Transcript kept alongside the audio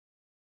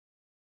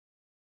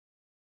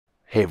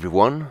Hey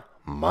everyone,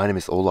 my name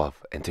is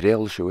Olaf and today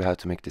I'll show you how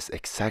to make this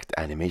exact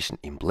animation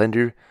in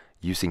Blender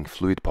using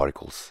fluid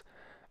particles.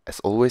 As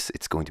always,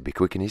 it's going to be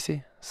quick and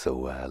easy,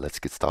 so let's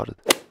get started.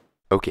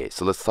 Okay,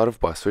 so let's start off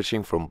by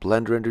switching from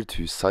blend render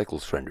to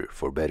cycles render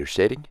for better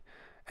shading,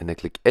 and then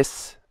click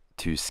S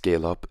to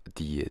scale up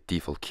the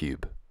default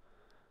cube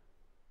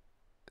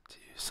to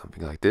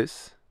something like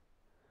this.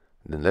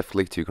 Then left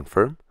click to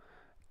confirm,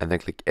 and then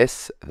click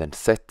S, then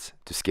set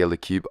to scale the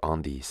cube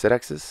on the Z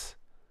axis.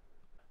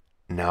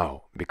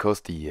 Now, because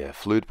the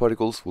fluid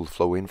particles will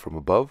flow in from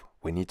above,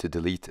 we need to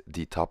delete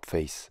the top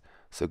face.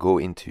 So go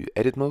into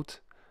edit mode,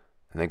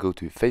 and then go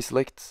to face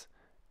select,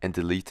 and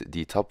delete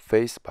the top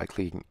face by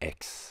clicking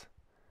X.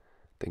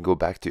 Then go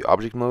back to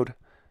object mode,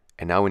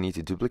 and now we need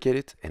to duplicate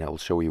it, and I will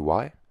show you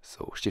why.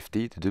 So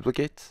Shift+D to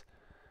duplicate,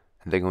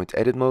 and then go into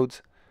edit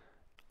mode,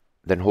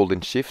 then hold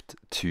in Shift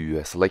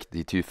to select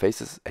the two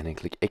faces, and then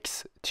click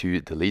X to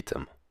delete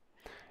them.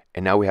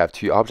 And now we have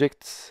two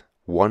objects.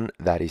 One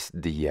that is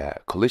the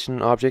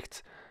collision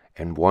object,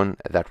 and one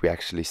that we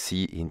actually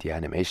see in the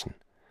animation.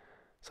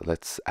 So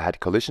let's add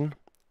collision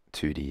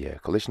to the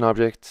collision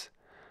object,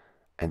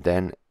 and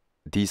then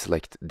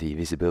deselect the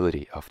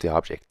visibility of the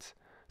object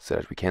so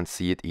that we can't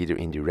see it either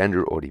in the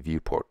render or the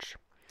viewport.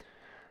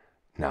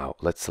 Now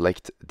let's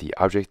select the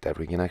object that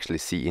we can actually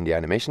see in the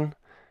animation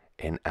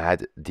and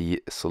add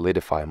the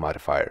solidify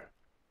modifier.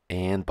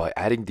 And by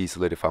adding the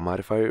solidify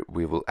modifier,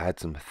 we will add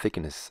some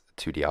thickness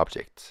to the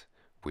object,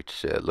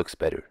 which looks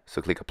better.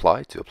 So click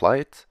apply to apply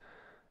it,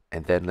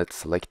 and then let's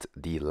select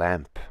the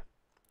lamp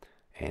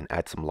and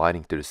add some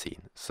lighting to the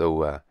scene.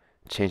 So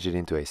change it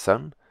into a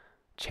sun,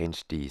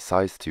 change the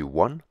size to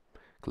 1,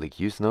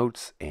 click use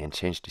nodes and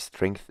change the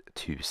strength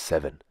to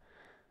 7.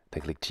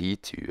 Then click G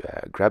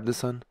to grab the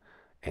sun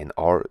and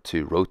R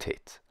to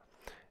rotate.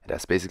 And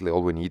that's basically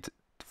all we need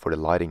for the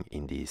lighting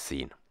in the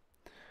scene.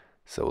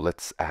 So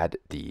let's add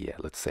the,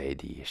 let's say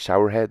the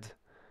shower head.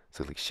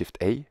 So click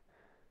Shift+A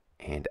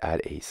and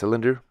add a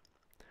cylinder,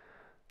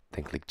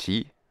 then click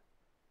G,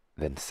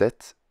 then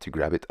set to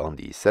grab it on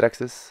the Z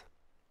axis,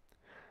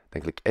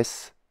 then click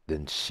S,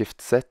 then Shift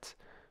set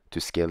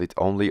to scale it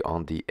only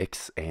on the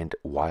X and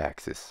Y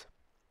axis,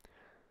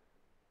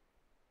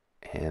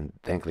 and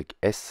then click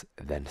S,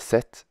 then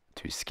set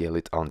to scale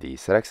it on the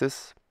Z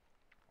axis,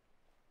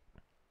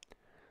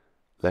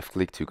 left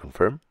click to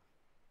confirm,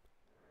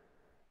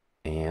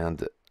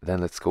 and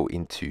then let's go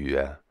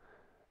into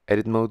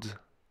edit mode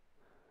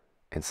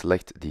and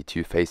select the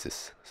two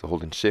faces. So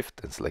hold in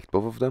Shift and select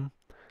both of them,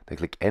 then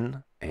click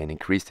N and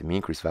increase the mean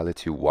increase value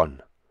to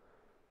 1.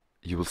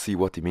 You will see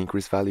what the mean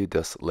increase value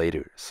does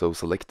later. So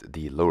select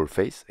the lower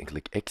face and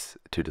click X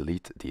to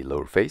delete the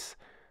lower face,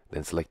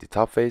 then select the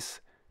top face,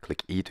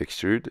 click E to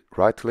extrude,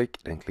 right click,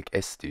 then click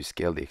S to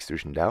scale the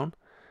extrusion down,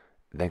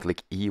 then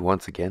click E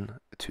once again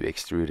to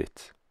extrude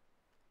it.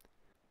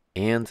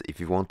 And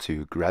if you want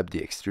to grab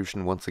the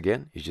extrusion once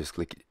again, you just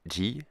click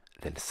G,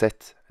 then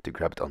set to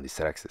grab it on the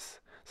Z axis.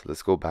 So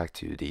let's go back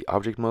to the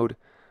object mode,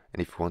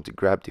 and if you want to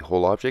grab the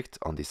whole object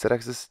on the Z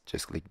axis,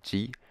 just click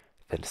G,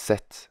 then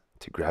set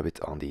to grab it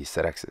on the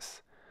Z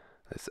axis.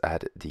 Let's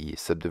add the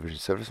subdivision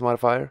surface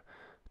modifier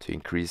to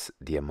increase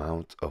the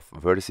amount of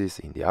vertices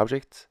in the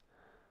object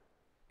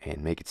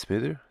and make it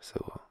smoother,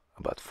 so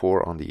about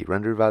 4 on the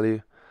render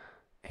value.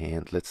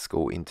 And let's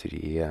go into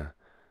the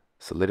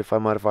solidify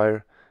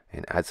modifier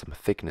and add some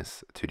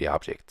thickness to the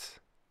object,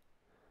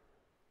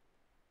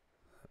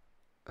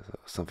 so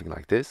something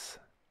like this.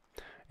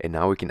 And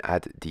now we can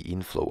add the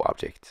inflow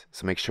object.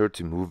 So make sure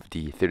to move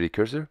the 3D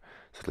cursor.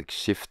 So click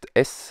Shift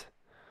S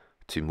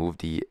to move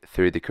the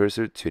 3D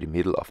cursor to the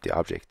middle of the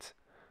object.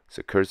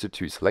 So cursor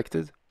to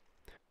selected,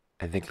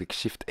 and then click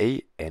Shift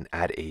A and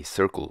add a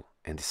circle.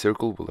 And the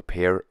circle will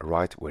appear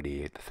right where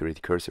the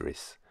 3D cursor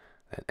is.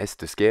 Then S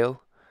to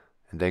scale,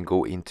 and then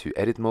go into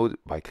edit mode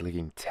by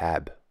clicking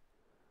Tab.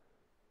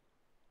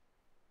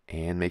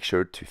 And make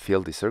sure to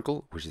fill the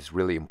circle, which is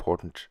really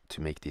important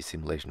to make the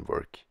simulation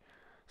work.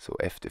 So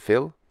F to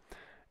fill,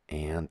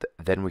 and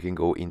then we can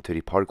go into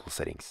the particle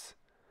settings.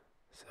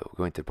 So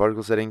go into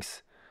particle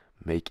settings,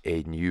 make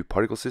a new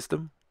particle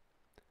system.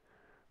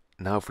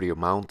 Now for the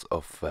amount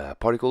of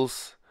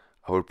particles,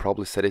 I would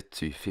probably set it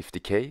to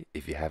 50k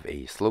if you have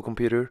a slow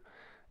computer,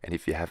 and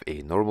if you have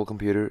a normal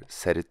computer,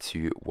 set it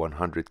to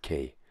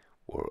 100k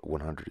or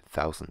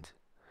 100,000.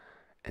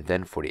 And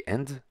then for the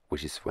end,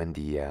 which is when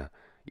the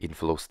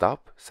inflow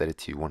stop, set it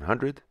to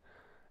 100.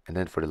 And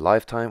then for the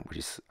lifetime, which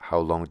is how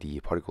long the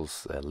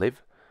particles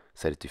live,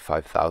 set it to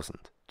 5,000,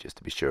 just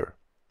to be sure.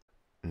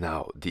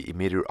 Now, the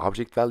emitter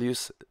object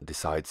values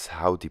decides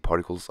how the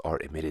particles are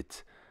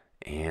emitted,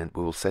 and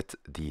we will set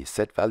the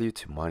set value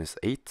to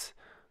 -8,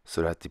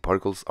 so that the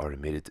particles are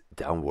emitted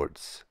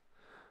downwards,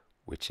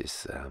 which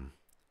is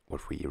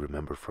what we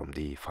remember from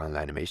the final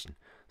animation.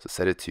 So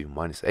set it to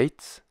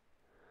 -8.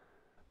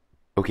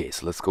 Okay,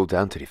 so let's go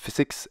down to the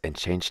physics and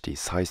change the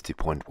size to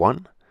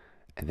 0.1.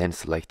 And then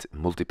select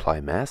multiply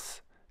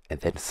mass,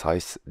 and then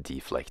size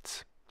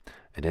deflect,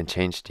 and then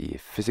change the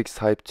physics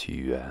type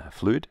to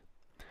fluid,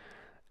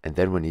 and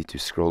then we need to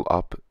scroll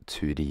up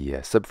to the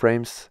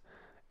subframes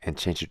and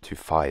change it to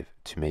 5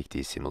 to make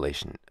the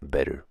simulation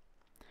better.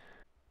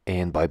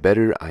 And by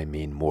better, I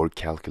mean more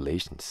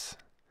calculations.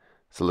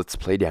 So let's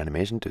play the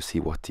animation to see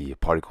what the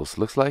particles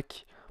looks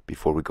like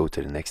before we go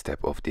to the next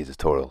step of the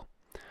tutorial.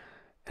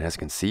 And as you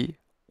can see,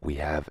 we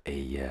have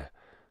a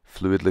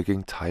fluid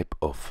looking type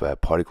of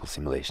particle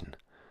simulation.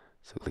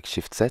 So click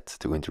Shift+Z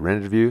to go into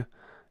render view,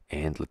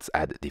 and let's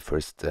add the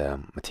first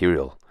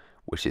material,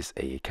 which is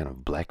a kind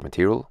of black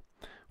material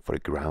for the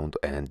ground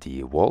and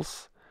the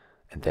walls.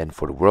 And then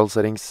for the world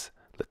settings,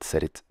 let's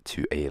set it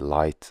to a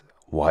light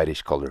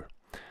whitish color.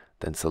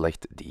 Then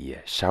select the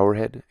shower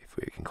head, if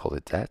we can call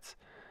it that,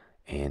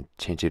 and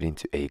change it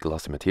into a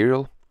glossy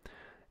material,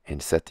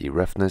 and set the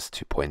roughness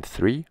to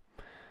 0.3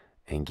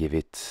 and give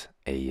it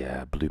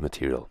a blue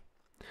material.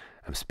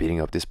 I'm speeding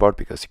up this part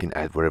because you can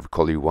add whatever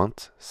color you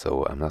want,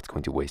 so I'm not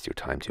going to waste your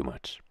time too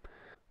much.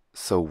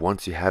 So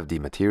once you have the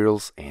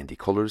materials and the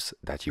colors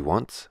that you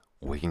want,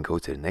 we can go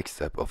to the next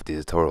step of the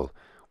tutorial,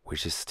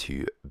 which is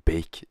to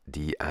bake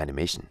the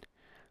animation.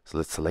 So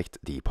let's select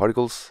the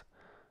particles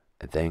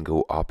and then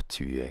go up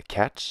to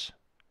catch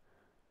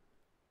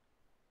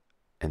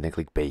and then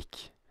click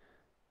bake,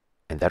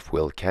 and that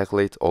will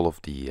calculate all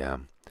of the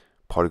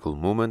particle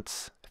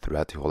movements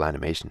throughout the whole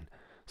animation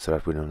so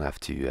that we don't have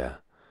to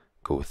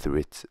go through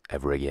it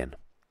ever again.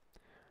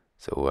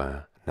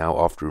 So now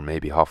after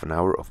maybe half an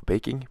hour of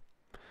baking,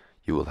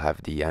 you will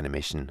have the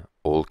animation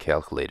all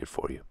calculated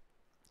for you,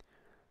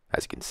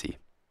 as you can see.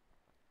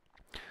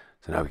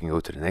 So now we can go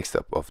to the next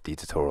step of the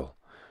tutorial,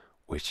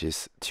 which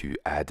is to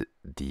add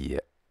the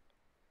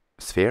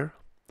sphere.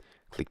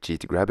 Click G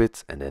to grab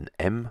it, and then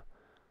M,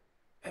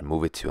 and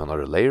move it to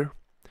another layer.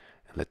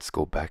 And let's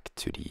go back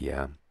to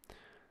the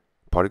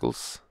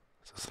particles.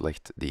 So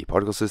select the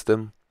particle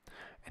system,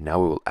 and now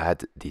we will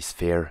add the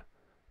sphere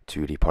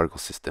to the particle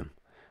system.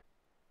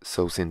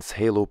 So since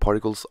halo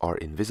particles are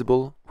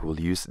invisible, we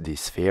will use the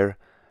sphere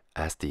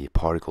as the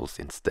particles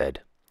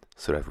instead,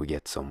 so that we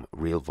get some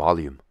real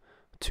volume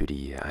to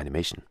the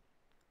animation.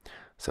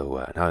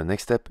 So now the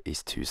next step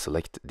is to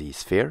select the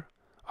sphere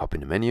up in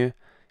the menu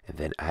and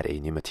then add a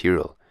new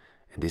material,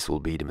 and this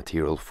will be the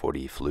material for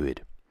the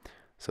fluid.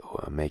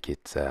 So make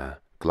it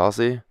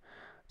glossy,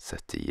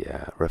 set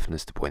the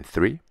roughness to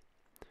 0.3.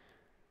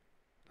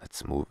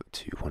 Let's move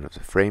to one of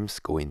the frames,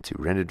 go into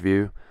rendered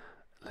view,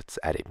 let's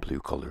add a blue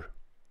color.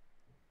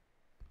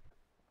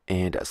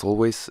 And as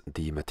always,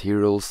 the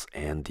materials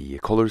and the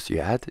colors you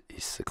add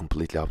is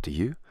completely up to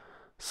you.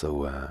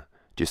 So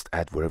just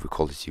add whatever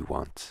colors you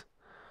want.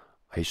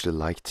 I usually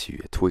like to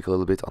tweak a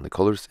little bit on the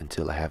colors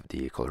until I have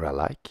the color I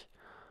like.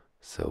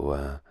 So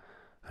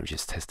I'm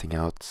just testing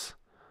out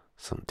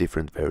some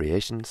different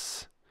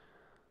variations.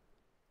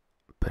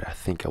 But I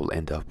think I will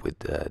end up with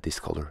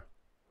this color.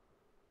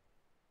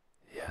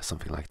 Yeah,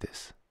 something like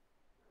this.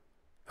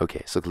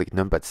 Okay, so click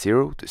numpad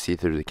 0 to see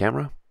through the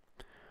camera.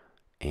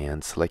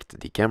 And select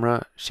the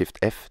camera, Shift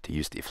F to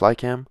use the fly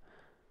cam,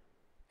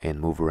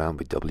 and move around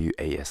with W,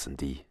 A, S, and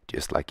D,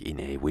 just like in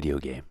a video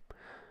game,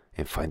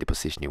 and find the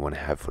position you want to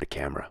have for the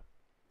camera.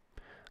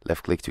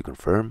 Left click to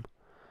confirm,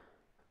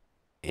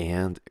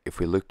 and if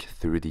we look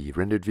through the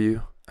rendered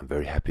view, I'm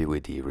very happy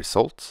with the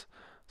results.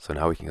 So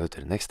now we can go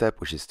to the next step,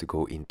 which is to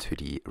go into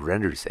the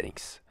render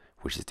settings,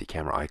 which is the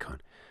camera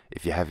icon.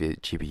 If you have a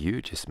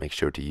GPU, just make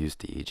sure to use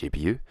the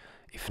GPU.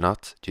 If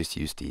not, just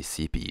use the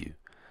CPU.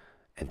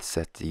 And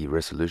set the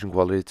resolution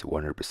quality to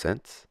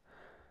 100%,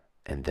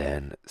 and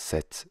then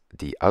set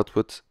the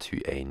output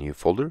to a new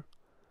folder,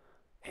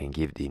 and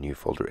give the new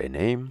folder a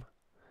name,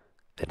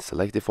 then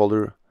select the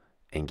folder,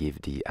 and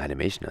give the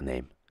animation a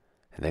name,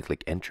 and then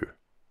click enter.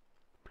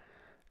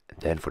 And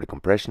then for the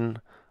compression,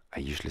 I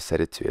usually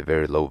set it to a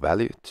very low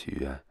value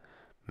to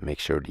make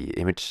sure the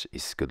image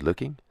is good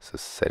looking, so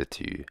set it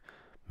to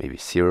maybe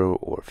 0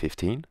 or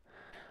 15.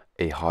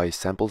 A high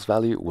samples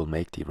value will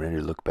make the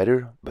render look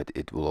better, but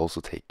it will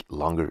also take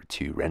longer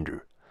to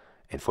render.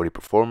 And for the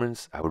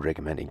performance, I would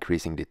recommend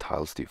increasing the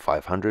tiles to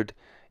 500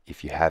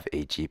 if you have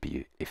a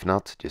GPU. If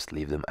not, just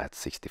leave them at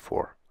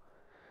 64.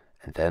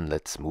 And then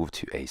let's move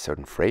to a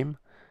certain frame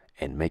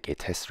and make a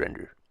test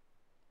render.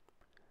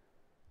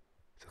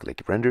 So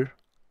click render.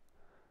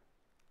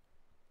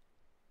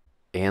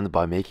 And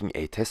by making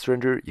a test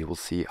render, you will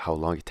see how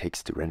long it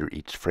takes to render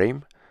each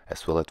frame,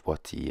 as well as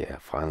what the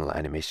final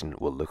animation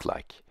will look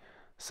like.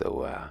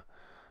 So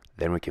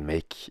then we can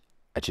make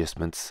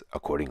adjustments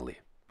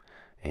accordingly.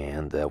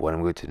 And what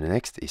I'm going to do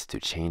next is to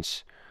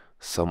change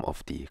some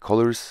of the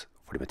colors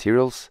for the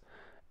materials,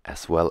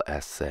 as well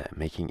as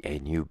making a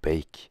new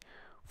bake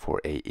for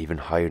an even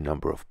higher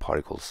number of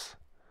particles.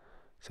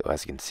 So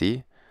as you can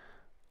see,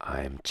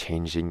 I'm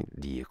changing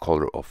the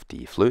color of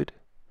the fluid,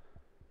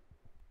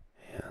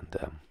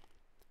 and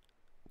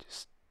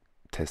just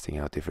testing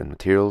out different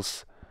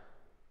materials.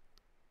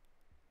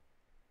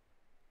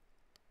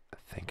 I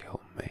think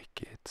I'll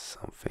make it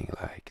something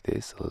like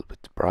this, a little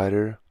bit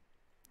brighter.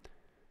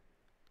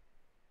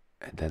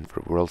 And then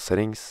for world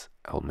settings,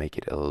 I'll make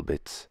it a little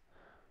bit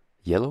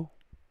yellow.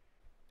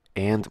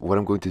 And what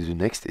I'm going to do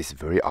next is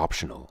very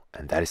optional,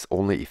 and that is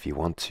only if you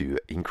want to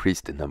increase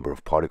the number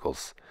of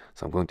particles.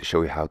 So I'm going to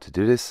show you how to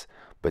do this,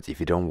 but if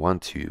you don't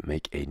want to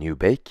make a new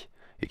bake,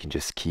 you can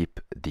just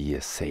keep the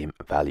same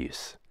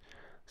values.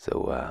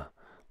 So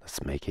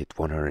let's make it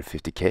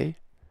 150k,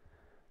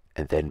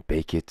 and then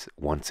bake it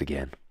once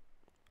again.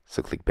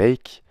 So click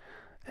bake,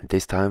 and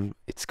this time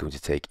it's going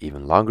to take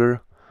even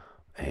longer.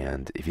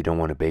 And if you don't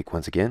want to bake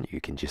once again,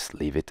 you can just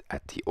leave it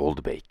at the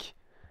old bake,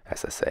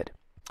 as I said.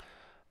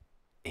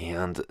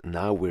 And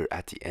now we're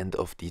at the end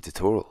of the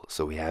tutorial.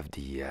 So we have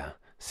the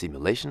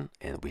simulation,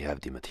 and we have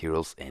the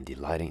materials and the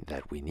lighting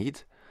that we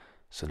need.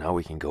 So now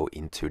we can go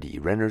into the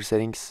render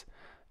settings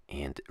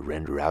and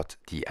render out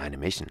the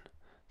animation.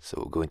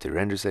 So go into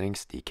render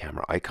settings, the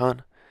camera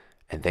icon,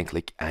 and then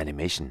click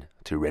animation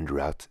to render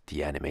out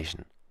the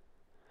animation.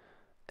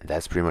 And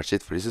that's pretty much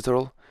it for this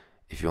tutorial.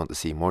 If you want to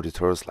see more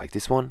tutorials like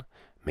this one,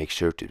 make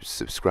sure to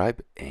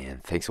subscribe,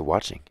 and thanks for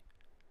watching.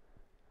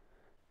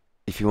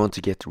 If you want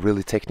to get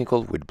really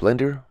technical with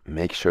Blender,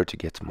 make sure to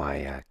get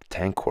my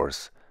tank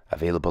course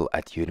available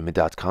at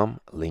udemy.com,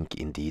 link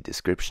in the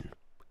description.